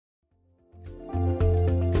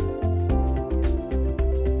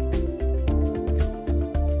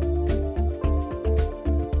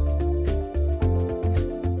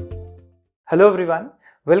Hello everyone,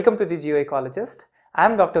 welcome to the TheGeoecolologist. I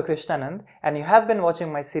am Dr. Krishnanand and you have been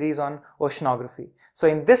watching my series on oceanography. So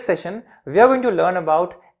in this session, we are going to learn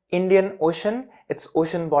about Indian Ocean, its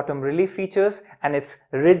ocean bottom relief features and its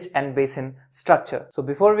ridge and basin structure. So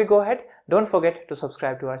before we go ahead, don't forget to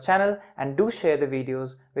subscribe to our channel and do share the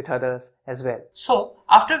videos with others as well. So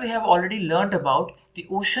after we have already learned about the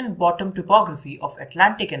ocean bottom topography of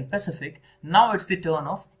Atlantic and Pacific, now it's the turn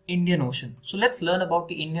of Indian Ocean. So let's learn about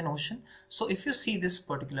the Indian Ocean. So if you see this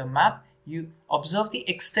particular map, you observe the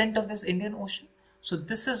extent of this Indian Ocean. So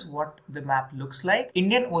this is what the map looks like.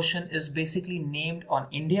 Indian Ocean is basically named on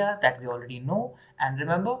India, that we already know. And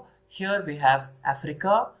remember, here we have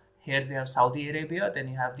Africa, here we have Saudi Arabia, then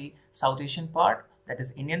you have the South Asian part, that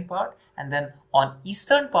is Indian part, and then on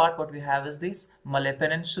eastern part what we have is this Malay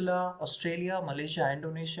Peninsula, Australia, Malaysia,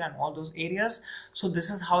 Indonesia and all those areas. So this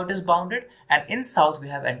is how it is bounded, and in south we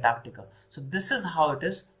have Antarctica. So this is how it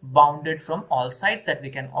is bounded from all sides that we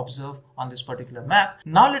can observe on this particular map.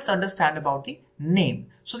 Now let's understand about the name.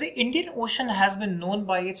 So the Indian Ocean has been known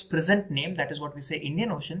by its present name, that is what we say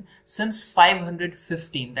Indian Ocean, since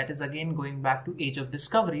 515. That is again going back to Age of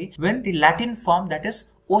Discovery, when the Latin form, that is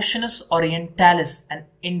Oceanus Orientalis and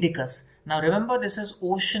Indicus. Now remember, this is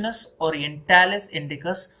Oceanus Orientalis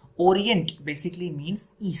Indicus. Orient basically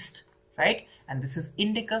means east, right? And this is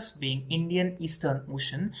Indicus being Indian Eastern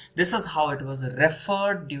Ocean. This is how it was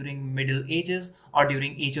referred during Middle Ages or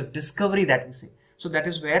during Age of Discovery, that we say. So that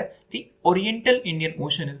is where the Oriental Indian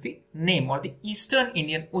Ocean is the name, or the Eastern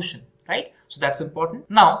Indian Ocean, right? So that's important.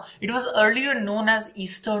 Now, it was earlier known as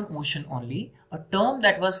Eastern Ocean only, a term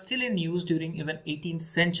that was still in use during even 18th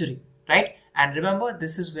century, right? And remember,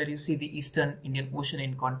 this is where you see the Eastern Indian Ocean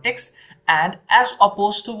in context, and as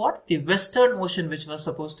opposed to what? The Western Ocean, which was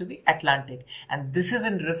supposed to be Atlantic. And this is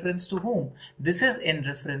in reference to whom? This is in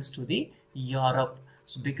reference to the Europe.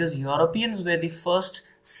 So because Europeans were the first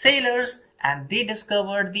sailors and they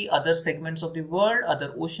discovered the other segments of the world,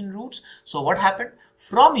 other ocean routes. So what happened?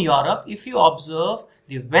 From Europe, if you observe,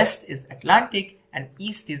 the west is Atlantic and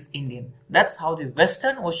east is Indian. That's how the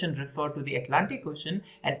Western Ocean referred to the Atlantic Ocean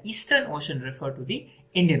and Eastern Ocean referred to the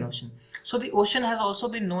Indian Ocean. So the ocean has also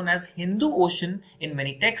been known as Hindu Ocean in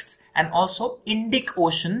many texts, and also Indic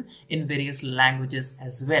Ocean in various languages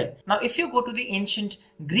as well. Now if you go to the ancient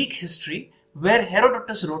Greek history, where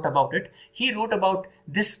Herodotus wrote about it, he wrote about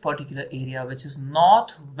this particular area, which is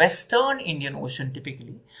northwestern Indian Ocean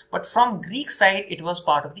typically, but from Greek side it was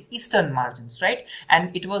part of the eastern margins, right?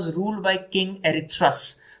 And it was ruled by King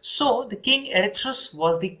Erythras. So the King Erythras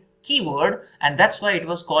was the keyword, and that's why it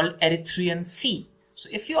was called Erythraean Sea. So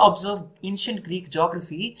if you observe ancient Greek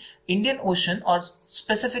geography, Indian Ocean, or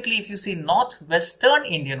specifically if you see northwestern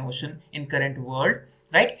Indian Ocean in current world,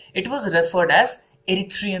 right, it was referred as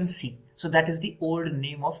Erythraean Sea. So that is the old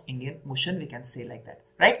name of Indian Ocean, we can say like that,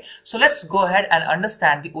 right? So let's go ahead and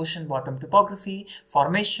understand the ocean bottom topography,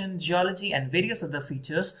 formation, geology and various other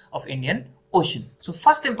features of Indian Ocean. So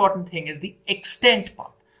first important thing is the extent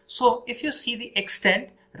part. So if you see the extent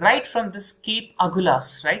right from this Cape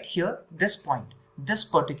Agulhas, right here, this point, this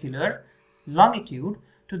particular longitude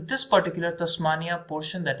to this particular Tasmania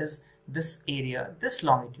portion, that is this area, this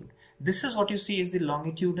longitude. This is what you see is the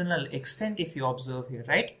longitudinal extent if you observe here,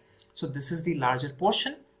 right? So this is the larger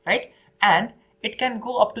portion, right? And it can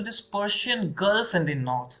go up to this Persian Gulf in the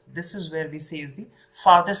north. This is where we say is the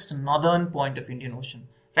farthest northern point of Indian Ocean,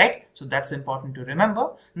 right? So that's important to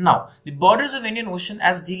remember. Now, the borders of Indian Ocean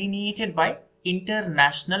as delineated by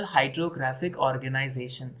International Hydrographic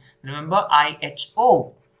Organization. Remember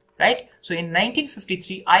IHO, right? So in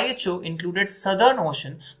 1953, IHO included Southern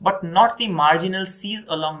Ocean, but not the marginal seas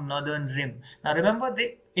along northern rim. Now remember,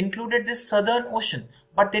 they included this Southern Ocean,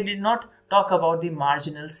 but they did not talk about the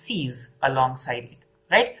marginal seas alongside it,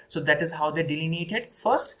 right? So that is how they delineated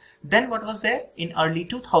first. Then what was there? In early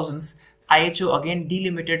 2000s, IHO again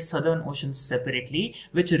delimited Southern Ocean separately,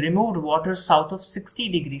 which removed water south of 60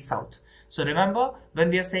 degrees south. So remember, when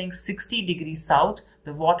we are saying 60 degrees south,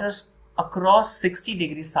 the waters across 60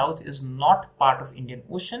 degrees south is not part of Indian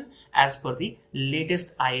Ocean as per the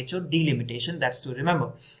latest IHO delimitation. That's to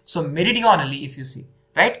remember. So meridionally, if you see,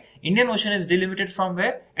 right, Indian Ocean is delimited from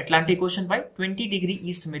where? Atlantic Ocean by 20 degree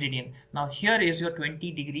east meridian. Now here is your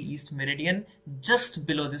 20 degree east meridian just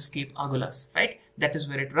below this Cape Agulhas, right? That is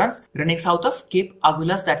where it runs, running south of Cape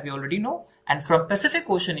Agulhas, that we already know. And from Pacific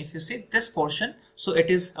Ocean, if you see this portion, so it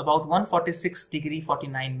is about 146 degree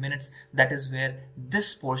 49 minutes. That is where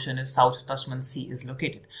this portion is, South Tasman Sea is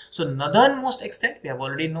located. So northernmost extent, we have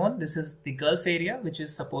already known, this is the Gulf area, which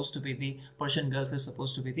is supposed to be the Persian Gulf is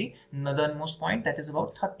supposed to be the northernmost point, that is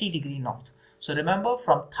about 30 degree north. So remember,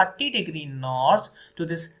 from 30° north to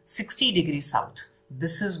this 60° south.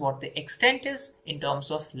 This is what the extent is in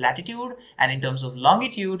terms of latitude, and in terms of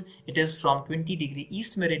longitude, it is from 20°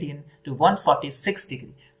 east meridian to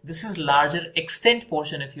 146°. This is larger extent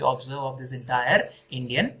portion if you observe of this entire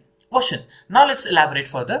Indian Ocean. Now let's elaborate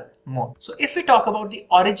further more. So if we talk about the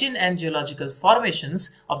origin and geological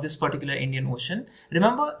formations of this particular Indian Ocean,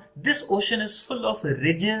 remember this ocean is full of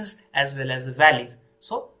ridges as well as valleys.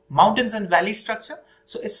 So mountains and valley structure.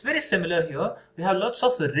 So it's very similar here. We have lots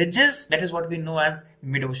of ridges, that is what we know as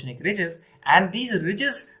mid-oceanic ridges, and these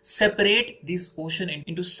ridges separate this ocean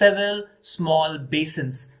into several small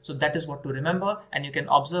basins. So that is what to remember, and you can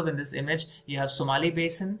observe in this image you have Somali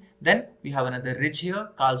Basin, then we have another ridge here,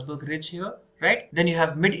 Carlsberg Ridge here, right? Then you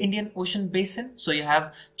have Mid-Indian Ocean Basin, so you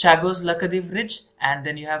have Chagos Laccadive Ridge, and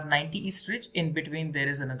then you have 90 East Ridge. In between there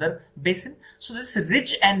is another basin. So this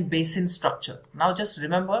ridge and basin structure. Now just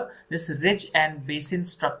remember, this ridge and basin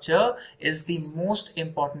structure is the most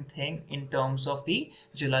important thing in terms of the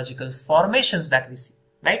geological formations that we see,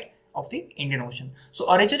 right, of the Indian Ocean. So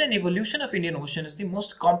origin and evolution of Indian Ocean is the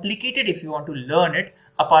most complicated if you want to learn it.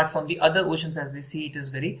 Apart from the other oceans, as we see, it is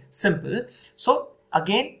very simple. So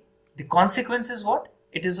again, the consequence is what?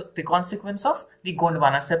 It is the consequence of the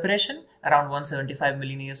Gondwana separation around 175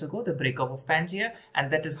 million years ago, the breakup of Pangaea, and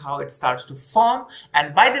that is how it starts to form.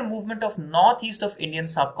 And by the movement of northeast of Indian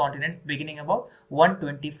subcontinent beginning about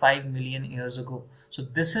 125 million years ago. So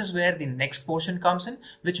this is where the next portion comes in,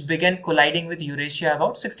 which began colliding with Eurasia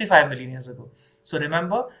about 65 million years ago. So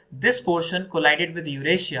remember, this portion collided with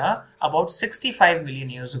Eurasia about 65 million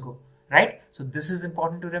years ago, right? So this is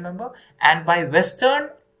important to remember. And by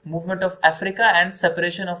western movement of Africa and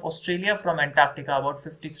separation of Australia from Antarctica about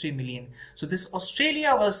 53 million. So this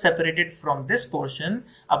Australia was separated from this portion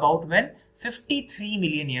about when? 53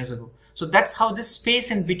 million years ago. So that's how this space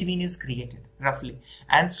in between is created roughly.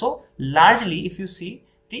 And so largely if you see,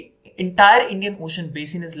 the entire Indian Ocean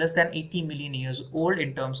basin is less than 80 million years old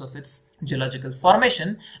in terms of its geological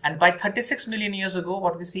formation. And by 36 million years ago,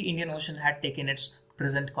 what we see, Indian Ocean had taken its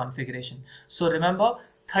present configuration. So remember,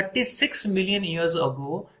 36 million years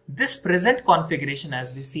ago, this present configuration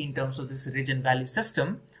as we see in terms of this ridge and valley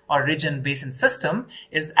system or ridge and basin system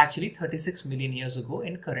is actually 36 million years ago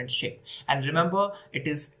in current shape. And remember, it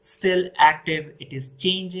is still active, it is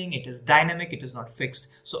changing, it is dynamic, it is not fixed.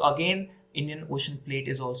 So again, Indian Ocean plate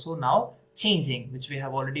is also now changing, which we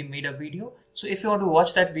have already made a video. So if you want to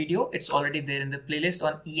watch that video, it's already there in the playlist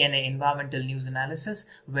on ENA, Environmental News Analysis,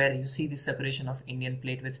 where you see the separation of Indian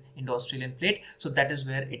plate with Indo-Australian plate. So that is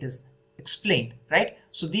where it is explained, right?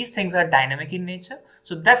 So these things are dynamic in nature.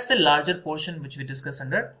 So that's the larger portion which we discussed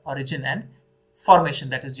under origin and formation,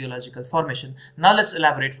 that is geological formation. Now let's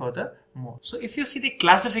elaborate further more. So if you see the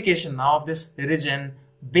classification now of this ridge and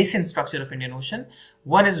basin structure of Indian Ocean,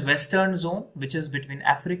 one is western zone, which is between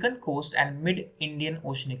African coast and mid-Indian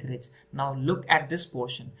Oceanic Ridge. Now look at this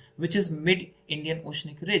portion, which is mid-Indian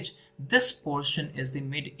Oceanic Ridge. This portion is the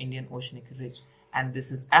mid-Indian Oceanic Ridge, and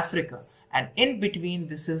this is Africa, and in between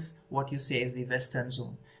this is what you say is the western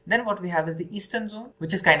zone. Then what we have is the eastern zone,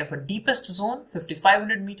 which is kind of a deepest zone,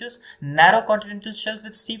 5,500 meters, narrow continental shelf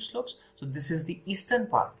with steep slopes. So this is the eastern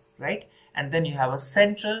part, right? And then you have a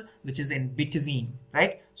central, which is in between,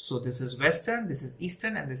 right? So this is western, this is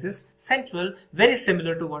eastern, and this is central, very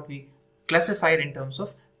similar to what we classified in terms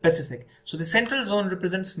of Pacific. So the central zone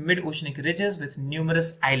represents mid-oceanic ridges with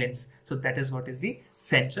numerous islands. So that is what is the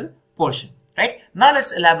central portion, right? Now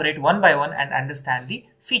let's elaborate one by one and understand the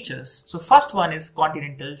features. So first one is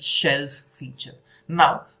continental shelf feature.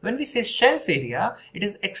 Now when we say shelf area, it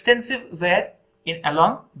is extensive where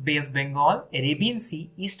along Bay of Bengal, Arabian Sea,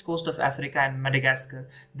 east coast of Africa and Madagascar.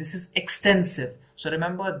 This is extensive. So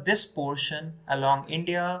remember this portion along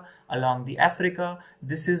India, along the Africa,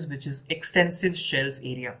 this is which is extensive shelf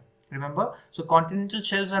area. Remember, so continental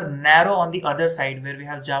shelves are narrow on the other side where we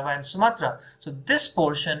have Java and Sumatra. So this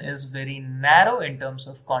portion is very narrow in terms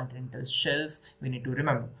of continental shelf. We need to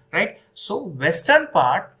remember, right? So western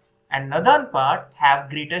part and northern part have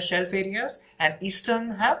greater shelf areas and eastern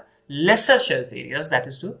have lesser shelf areas, that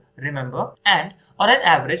is to remember. And on an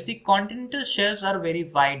average, the continental shelves are very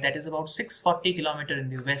wide, that is about 640 kilometers in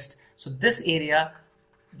the west. So this area,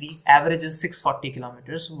 the average is 640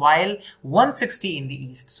 kilometers, while 160 in the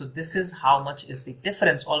east. So this is how much is the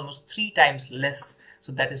difference, almost 3 times less.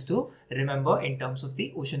 So that is to remember in terms of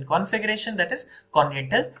the ocean configuration, that is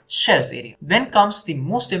continental shelf area. Then comes the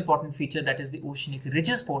most important feature, that is the oceanic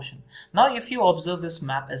ridges portion. Now if you observe this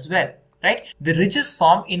map as well, right, the ridges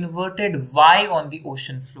form inverted Y on the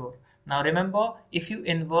ocean floor. Now remember, if you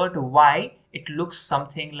invert Y, it looks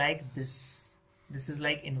something like this. This is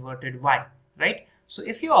like inverted Y, right? So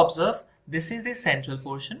if you observe, this is the central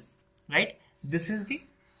portion, right? This is the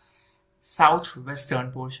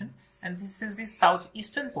southwestern portion, and this is the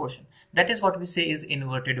southeastern portion. That is what we say is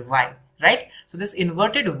inverted Y, right? So this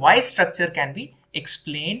inverted Y structure can be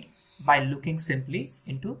explained by looking simply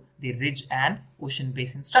into the ridge and ocean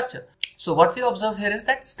basin structure. So what we observe here is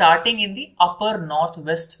that starting in the upper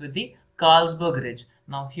northwest with the Carlsberg Ridge.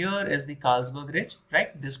 Now here is the Carlsberg Ridge,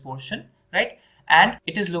 right? This portion, right? And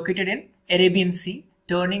it is located in Arabian Sea,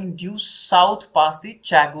 turning due south past the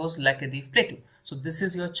Chagos-Laccadive Plateau. So this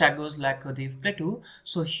is your Chagos-Laccadive Plateau.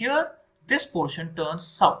 So here this portion turns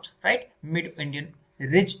south, right? Mid-Indian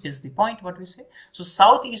Ridge is the point, what we say. So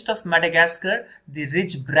southeast of Madagascar, the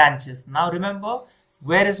ridge branches. Now remember,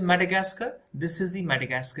 where is Madagascar? This is the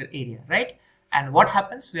Madagascar area, right? And what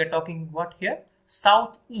happens? We are talking what here?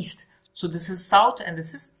 Southeast. So this is south and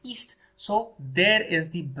this is east. So there is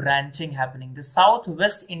the branching happening. The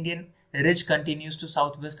southwest Indian ridge continues to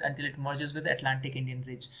southwest until it merges with Atlantic Indian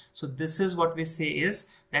Ridge. So this is what we say is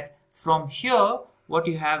that from here, what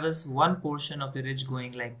you have is one portion of the ridge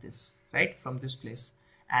going like this, right? From this place.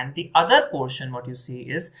 And the other portion, what you see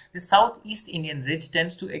is the southeast Indian ridge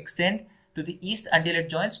tends to extend to the east until it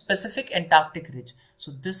joins Pacific Antarctic Ridge.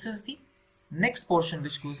 So this is the next portion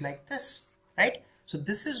which goes like this, right? So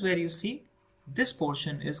this is where you see this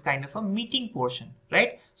portion is kind of a meeting portion,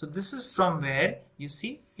 right? So this is from where you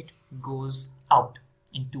see it goes out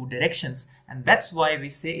in two directions, and that's why we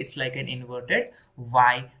say it's like an inverted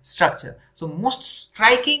Y structure. So most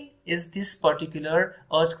striking is this particular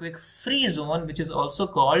earthquake free zone, which is also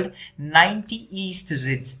called 90 East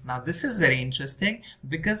Ridge. Now this is very interesting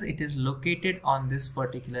because it is located on this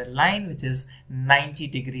particular line, which is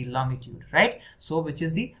 90-degree longitude, right? So which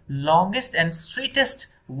is the longest and straightest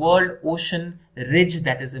world ocean ridge.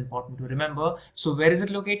 That is important to remember. So where is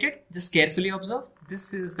it located? Just carefully observe.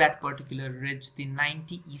 This is that particular ridge, the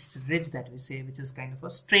 90 East Ridge that we say, which is kind of a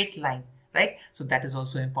straight line, right? So that is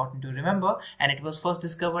also important to remember. And it was first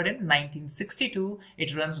discovered in 1962.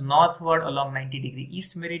 It runs northward along 90-degree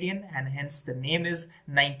east meridian, and hence the name is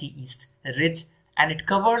 90 East Ridge. And it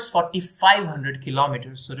covers 4,500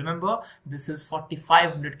 kilometers. So remember, this is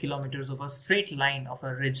 4,500 kilometers of a straight line, of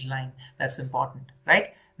a ridge line. That's important,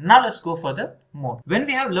 right? Now let's go further more. When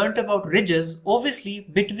we have learnt about ridges, obviously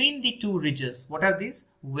between the two ridges, what are these?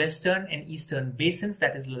 Western and eastern basins,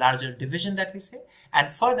 that is larger division that we say.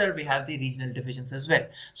 And further we have the regional divisions as well.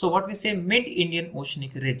 So what we say mid-Indian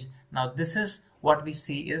oceanic ridge. Now this is what we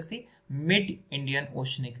see is the mid-Indian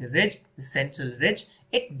oceanic ridge, the central ridge.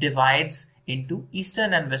 It divides into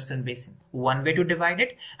eastern and western basin. One way to divide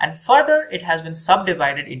it, and further it has been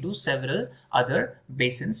subdivided into several other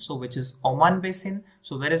basins. So which is Oman basin.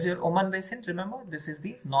 So where is your Oman basin? Remember, this is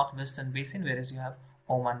the northwestern basin, whereas you have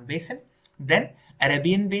Oman basin. Then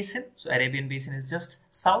Arabian basin. So Arabian basin is just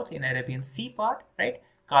south in Arabian Sea part, right?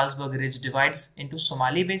 Carlsberg Ridge divides into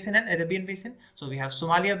Somali basin and Arabian basin. So we have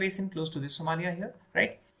Somalia basin close to the Somalia here,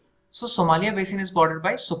 right? So Somalia basin is bordered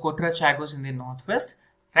by Socotra Chagos in the northwest,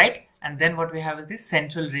 right? And then what we have is the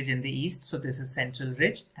central ridge in the east. So this is central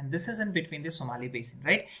ridge, and this is in between the Somali basin,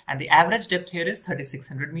 right? And the average depth here is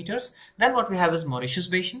 3,600 meters. Then what we have is Mauritius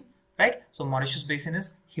basin, right? So Mauritius basin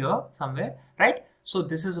is here somewhere, right? So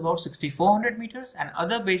this is about 6,400 meters, and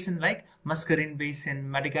other basin like Mascarene basin,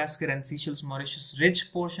 Madagascar and Seychelles Mauritius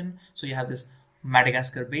ridge portion. So you have this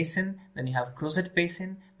Madagascar basin, then you have Crozet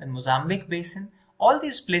basin, then Mozambique basin. All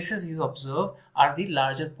these places you observe are the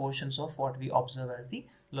larger portions of what we observe as the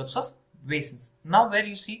lots of basins. Now where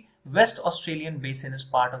you see West Australian basin is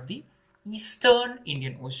part of the Eastern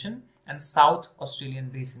Indian Ocean and South Australian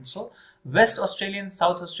basin. So West Australian,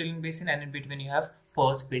 South Australian basin, and in between you have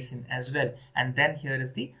Perth basin as well. And then here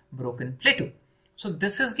is the Broken Plateau. So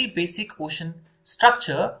this is the basic ocean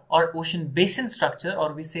structure or ocean basin structure,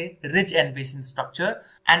 or we say ridge and basin structure.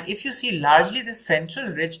 And if you see, largely this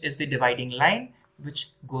central ridge is the dividing line,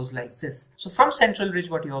 which goes like this. So from central ridge,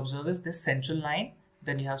 what you observe is this central line.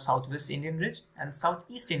 Then you have Southwest Indian Ridge and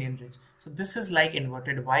Southeast Indian Ridge. So this is like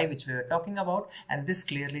inverted Y, which we were talking about, and this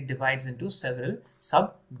clearly divides into several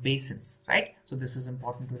sub basins, right? So this is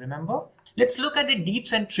important to remember. Let's look at the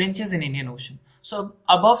deeps and trenches in Indian Ocean. So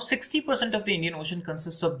above 60% of the Indian Ocean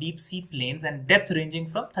consists of deep sea plains and depth ranging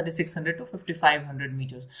from 3,600 to 5,500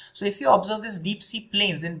 meters. So if you observe this deep sea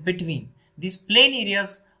plains in between, these plain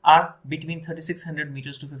areas are between 3,600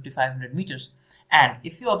 meters to 5,500 meters. And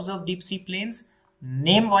if you observe deep sea plains,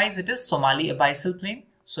 name wise it is Somali Abyssal Plain.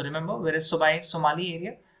 So remember, where is Somali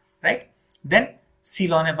area, right? Then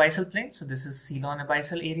Ceylon abyssal plain. So this is Ceylon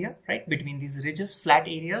abyssal area, right, between these ridges, flat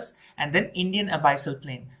areas, and then Indian abyssal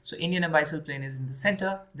plain. So Indian abyssal plain is in the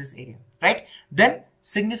center, this area, right? Then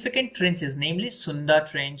significant trenches, namely Sunda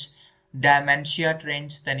Trench, Diamantina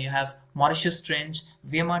Trench, then you have Mauritius Trench,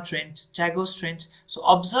 Weimar Trench, Chagos Trench. So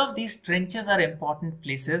observe these trenches are important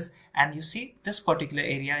places, and you see this particular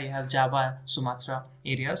area, you have Java, Sumatra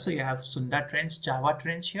area. So you have Sunda Trench, Java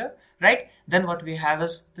Trench here, right? Then what we have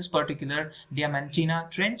is this particular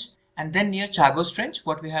Diamantina Trench, and then near Chagos Trench,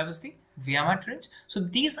 what we have is the Weimar Trench. So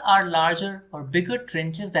these are larger or bigger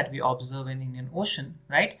trenches that we observe in Indian Ocean,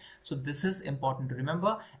 right? So this is important to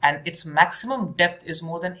remember, and its maximum depth is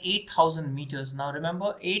more than 8,000 meters. Now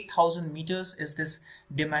remember, 8,000 meters is this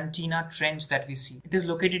Diamantina Trench that we see. It is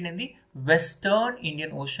located in the western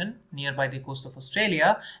Indian Ocean nearby the coast of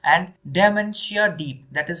Australia, and Diamantina Deep,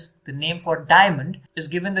 that is the name for diamond, is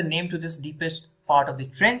given the name to this deepest part of the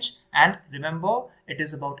trench, and remember it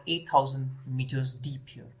is about 8,000 meters deep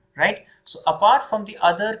here. Right? So apart from the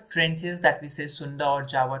other trenches that we say Sunda or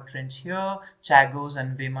Java Trench here, Chagos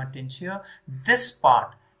and Weimar Trench here, this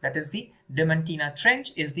part, that is the Diamantina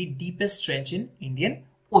Trench, is the deepest trench in Indian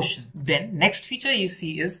Ocean. Then next feature you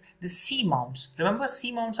see is the sea mounts. Remember,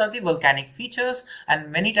 sea mounts are the volcanic features,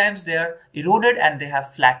 and many times they are eroded and they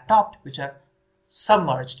have flat topped, which are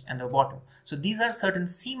submerged underwater. So these are certain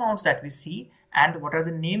sea mounts that we see, and what are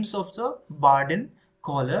the names of the Barden,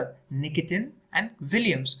 Koller, Nikitin and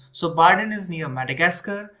Williams. So Barden is near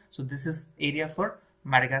Madagascar, so this is area for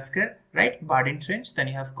Madagascar, right? Barden Trench. Then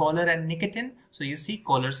you have Koller and Nikitin, so you see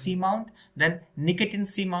Koller Seamount. Then Nikitin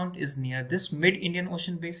Seamount is near this mid-Indian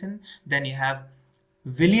Ocean basin. Then you have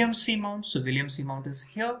Williams Seamount, so Williams Seamount is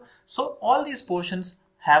here. So all these portions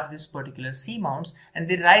have this particular seamounts, and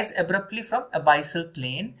they rise abruptly from abyssal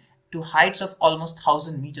plain to heights of almost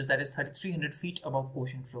 1,000 meters, that is 3,300 feet above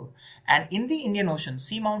ocean floor. And in the Indian Ocean,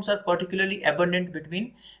 seamounts are particularly abundant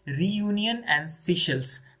between Reunion and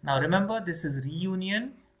Seychelles. Now remember, this is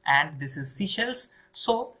Reunion and this is Seychelles.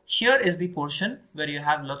 So here is the portion where you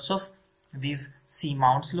have lots of these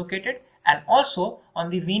seamounts located, and also on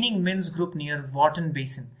the Weaning Minns group near Wharton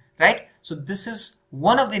Basin, right? So this is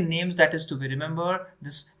one of the names that is to be remembered,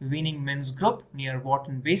 this Weaning Minns group near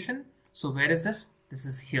Wharton Basin. So where is this? This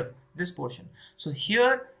is here, this portion. So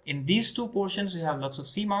here in these two portions, you have lots of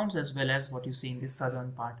seamounts as well as what you see in the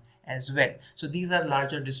southern part as well. So these are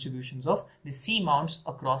larger distributions of the seamounts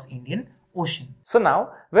across Indian Ocean. So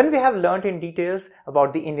now, when we have learnt in details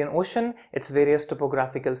about the Indian Ocean, its various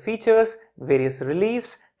topographical features, various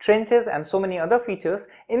reliefs, trenches and so many other features,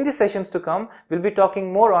 in the sessions to come, we'll be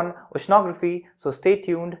talking more on oceanography. So stay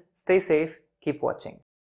tuned, stay safe, keep watching.